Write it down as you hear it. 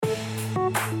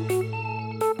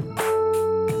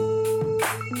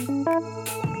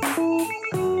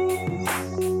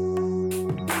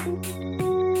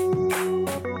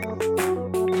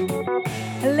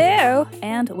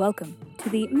and welcome to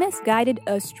the Misguided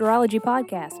Astrology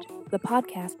Podcast, the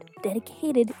podcast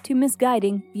dedicated to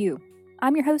misguiding you.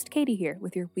 I'm your host, Katie, here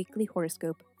with your weekly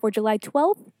horoscope for July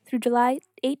 12th through July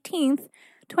 18th,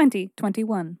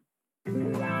 2021.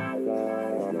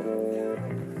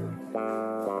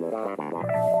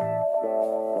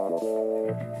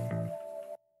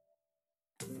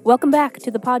 Welcome back to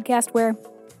the podcast where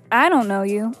I don't know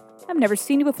you. I've never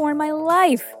seen you before in my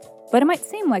life. But it might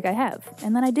seem like I have,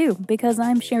 and then I do, because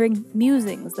I'm sharing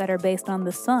musings that are based on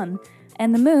the sun,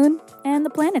 and the moon, and the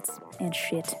planets, and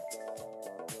shit.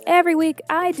 Every week,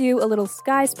 I do a little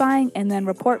sky spying and then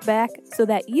report back so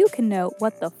that you can know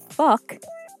what the fuck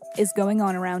is going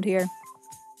on around here.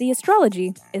 The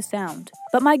astrology is sound,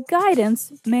 but my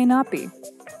guidance may not be.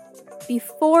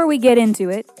 Before we get into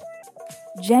it,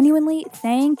 genuinely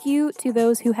thank you to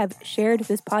those who have shared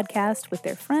this podcast with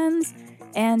their friends,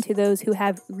 and to those who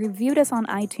have reviewed us on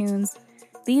iTunes.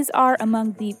 These are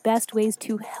among the best ways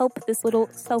to help this little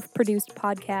self-produced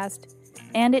podcast,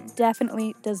 and it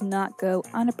definitely does not go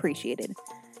unappreciated.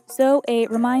 So a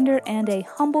reminder and a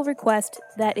humble request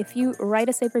that if you write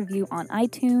us a review on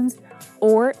iTunes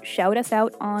or shout us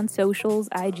out on socials,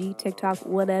 IG, TikTok,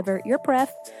 whatever your pref,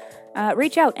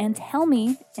 reach out and tell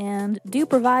me, and do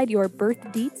provide your birth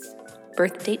dates,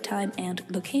 birth date, time, and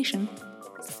location,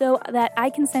 so that I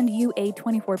can send you a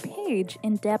 24-page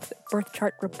in-depth birth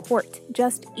chart report.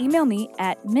 Just email me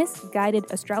at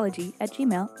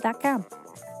misguidedastrology@gmail.com.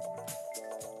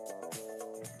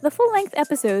 The full-length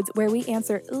episodes where we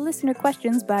answer listener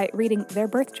questions by reading their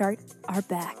birth chart are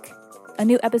back. A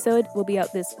new episode will be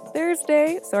out this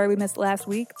Thursday. Sorry we missed last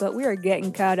week, but we are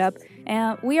getting caught up.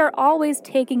 And we are always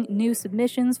taking new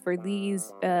submissions for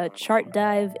these chart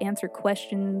dive answer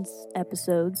questions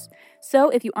episodes. So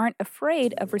if you aren't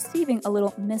afraid of receiving a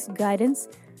little misguidance,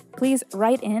 please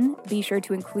write in. Be sure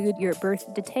to include your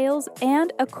birth details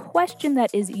and a question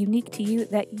that is unique to you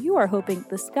that you are hoping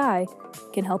the sky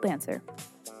can help answer.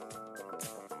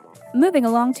 Moving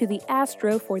along to the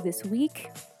astro for this week.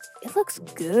 It looks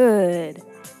good.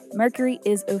 Mercury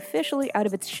is officially out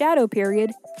of its shadow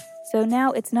period, so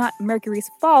now it's not Mercury's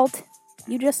fault.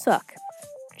 You just suck.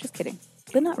 Just kidding,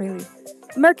 but not really.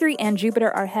 Mercury and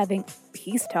Jupiter are having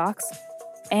peace talks,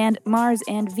 and Mars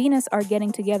and Venus are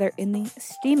getting together in the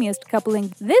steamiest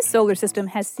coupling this solar system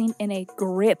has seen in a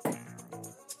grip.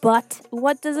 But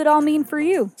what does it all mean for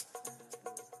you?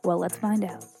 Well, let's find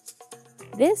out.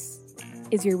 This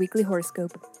is your weekly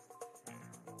horoscope.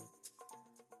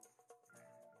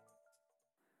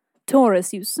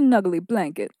 Taurus, you snuggly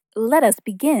blanket. Let us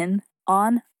begin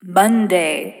on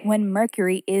Monday, when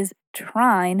Mercury is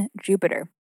trine Jupiter.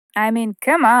 I mean,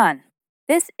 come on.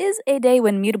 This is a day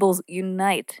when mutables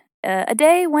unite. A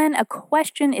day when a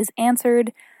question is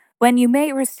answered, when you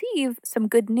may receive some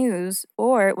good news,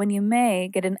 or when you may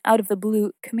get an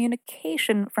out-of-the-blue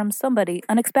communication from somebody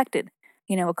unexpected.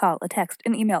 You know, a call, a text,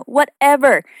 an email,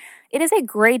 whatever. It is a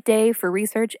great day for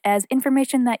research, as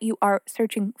information that you are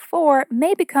searching for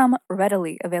may become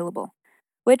readily available,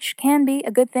 which can be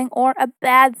a good thing or a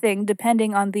bad thing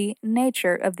depending on the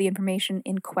nature of the information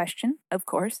in question, of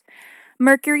course.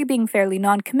 Mercury, being fairly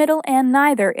non-committal and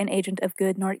neither an agent of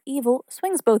good nor evil,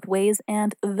 swings both ways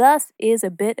and thus is a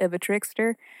bit of a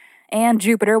trickster. And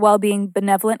Jupiter, while being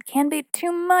benevolent, can be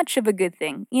too much of a good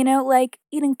thing. You know, like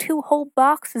eating 2 whole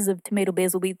boxes of tomato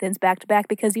basil wheat thins back to back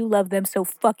because you love them so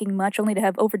fucking much, only to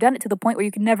have overdone it to the point where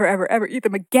you can never, ever, ever eat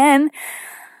them again.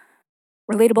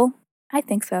 Relatable? I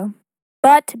think so.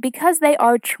 But because they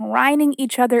are trining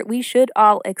each other, we should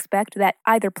all expect that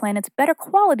either planet's better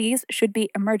qualities should be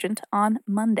emergent on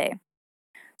Monday.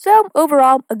 So,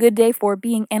 overall, a good day for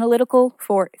being analytical,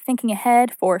 for thinking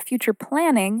ahead, for future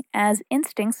planning, as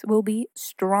instincts will be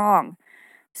strong.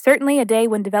 Certainly a day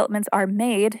when developments are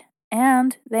made,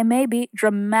 and they may be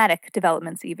dramatic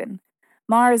developments even.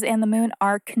 Mars and the Moon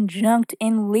are conjunct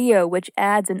in Leo, which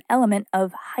adds an element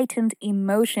of heightened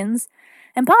emotions,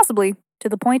 and possibly to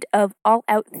the point of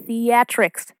all-out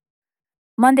theatrics.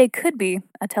 Monday could be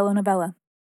a telenovela.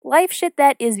 Life shit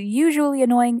that is usually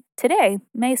annoying today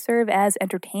may serve as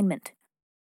entertainment.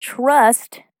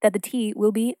 Trust that the tea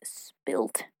will be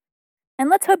spilt. And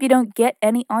let's hope you don't get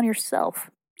any on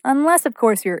yourself. Unless, of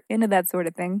course, you're into that sort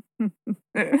of thing.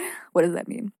 What does that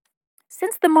mean?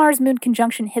 Since the Mars-Moon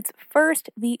conjunction hits first,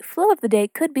 the flow of the day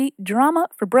could be drama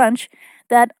for brunch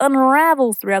that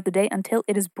unravels throughout the day until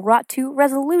it is brought to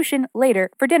resolution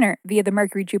later for dinner via the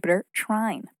Mercury-Jupiter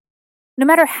trine. No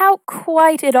matter how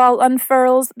quite it all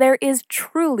unfurls, there is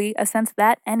truly a sense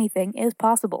that anything is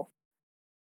possible.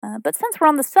 But since we're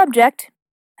on the subject,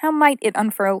 how might it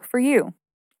unfurl for you?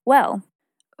 Well,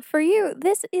 For you,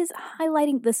 this is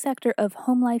highlighting the sector of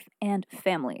home life and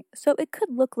family. So it could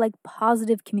look like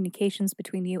positive communications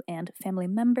between you and family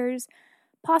members,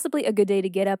 possibly a good day to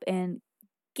get up and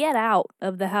get out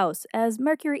of the house, as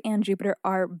Mercury and Jupiter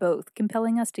are both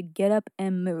compelling us to get up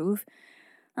and move.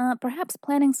 Perhaps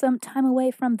planning some time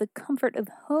away from the comfort of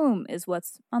home is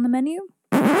what's on the menu.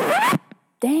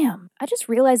 Damn, I just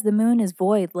realized the moon is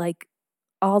void like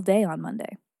all day on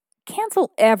Monday.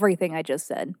 Cancel everything I just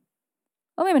said.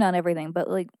 Well, maybe not everything, but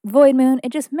like void moon,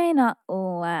 it just may not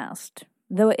last,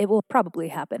 though it will probably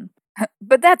happen.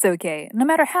 But that's okay. No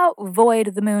matter how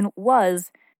void the moon was,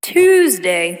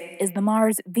 Tuesday is the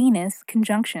Mars-Venus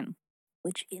conjunction,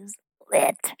 which is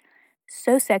lit.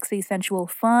 So sexy, sensual,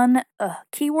 fun.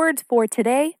 Keywords for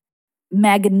today,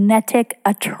 magnetic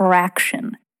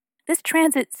attraction. This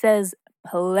transit says,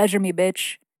 pleasure me,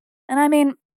 bitch. And I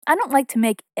mean, I don't like to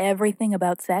make everything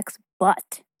about sex,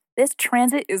 but this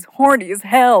transit is horny as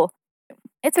hell.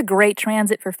 It's a great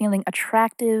transit for feeling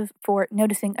attractive, for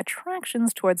noticing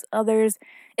attractions towards others.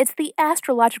 It's the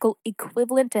astrological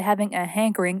equivalent to having a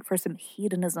hankering for some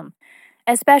hedonism.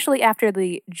 Especially after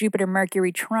the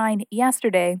Jupiter-Mercury trine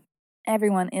yesterday,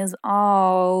 everyone is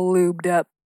all lubed up.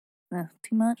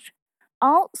 Too much?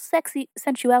 All sexy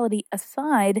sensuality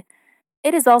aside,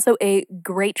 it is also a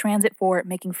great transit for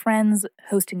making friends,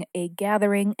 hosting a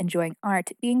gathering, enjoying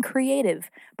art, being creative,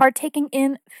 partaking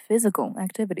in physical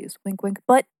activities, wink wink,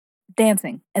 but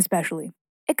dancing especially.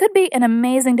 It could be an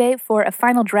amazing day for a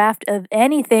final draft of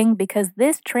anything because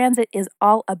this transit is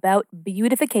all about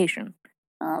beautification.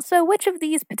 So which of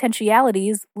these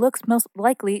potentialities looks most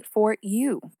likely for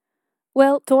you?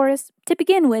 Well, Taurus, to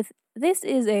begin with, this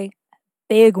is a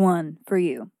big one for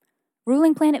you.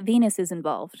 Ruling planet Venus is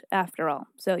involved, after all,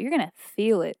 so you're going to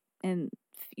feel it, and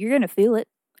you're going to feel it.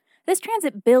 This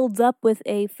transit builds up with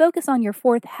a focus on your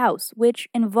 4th house, which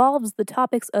involves the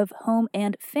topics of home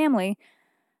and family,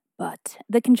 but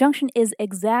the conjunction is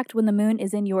exact when the moon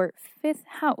is in your 5th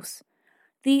house,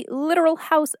 the literal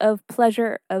house of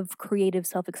pleasure, of creative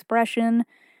self-expression,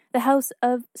 the house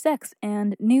of sex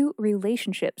and new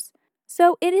relationships.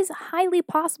 So it is highly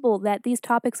possible that these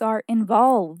topics are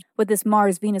involved with this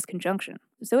Mars-Venus conjunction.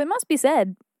 So it must be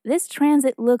said, this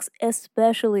transit looks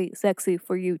especially sexy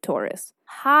for you, Taurus.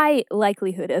 High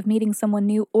likelihood of meeting someone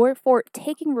new or for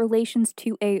taking relations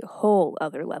to a whole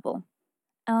other level.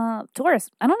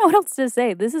 Taurus, I don't know what else to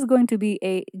say. This is going to be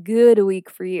a good week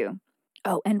for you.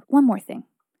 Oh, and one more thing.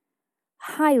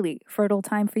 Highly fertile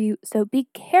time for you, so be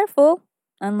careful,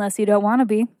 unless you don't want to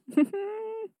be.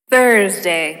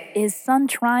 Thursday is Sun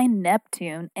trine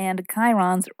Neptune and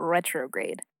Chiron's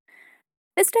retrograde.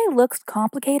 This day looks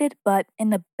complicated, but in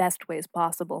the best ways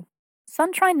possible.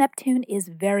 Sun trine Neptune is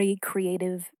very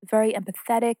creative, very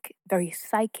empathetic, very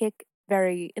psychic,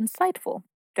 very insightful,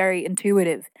 very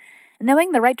intuitive,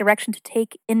 knowing the right direction to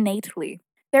take innately.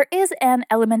 There is an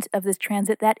element of this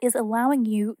transit that is allowing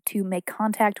you to make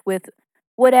contact with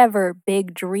whatever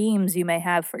big dreams you may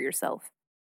have for yourself.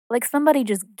 Like somebody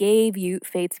just gave you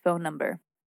fate's phone number.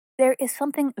 There is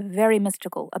something very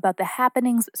mystical about the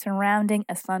happenings surrounding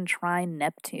a Sun trine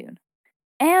Neptune.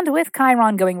 And with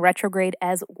Chiron going retrograde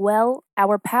as well,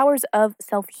 our powers of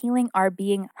self-healing are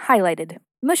being highlighted.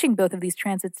 Mushing both of these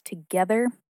transits together,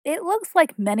 it looks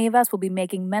like many of us will be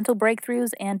making mental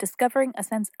breakthroughs and discovering a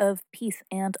sense of peace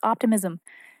and optimism,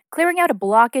 clearing out a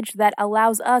blockage that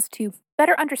allows us to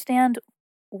better understand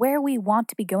where we want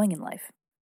to be going in life.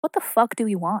 What the fuck do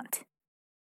we want?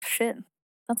 Shit,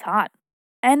 that's hot.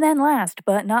 And then last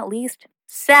but not least,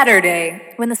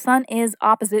 Saturday, when the sun is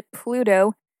opposite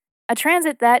Pluto, a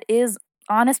transit that is,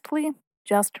 honestly,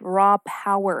 just raw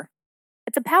power.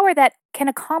 It's a power that can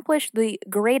accomplish the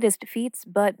greatest feats,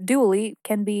 but dually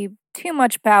can be too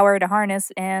much power to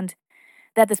harness, and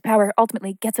that this power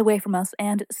ultimately gets away from us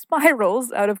and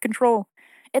spirals out of control.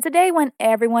 It's a day when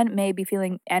everyone may be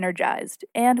feeling energized,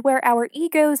 and where our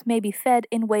egos may be fed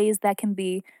in ways that can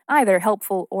be either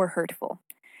helpful or hurtful.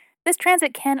 This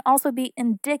transit can also be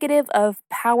indicative of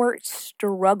power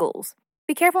struggles.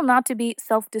 Be careful not to be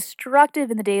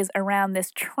self-destructive in the days around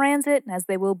this transit, as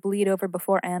they will bleed over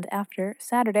before and after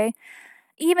Saturday.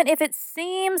 Even if it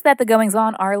seems that the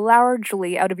goings-on are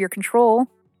largely out of your control,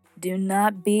 do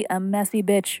not be a messy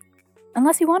bitch.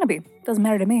 Unless you want to be. Doesn't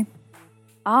matter to me.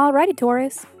 Alrighty,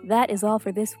 Taurus, that is all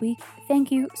for this week.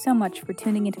 Thank you so much for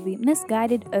tuning into the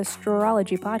Misguided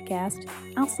Astrology Podcast.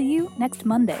 I'll see you next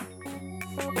Monday.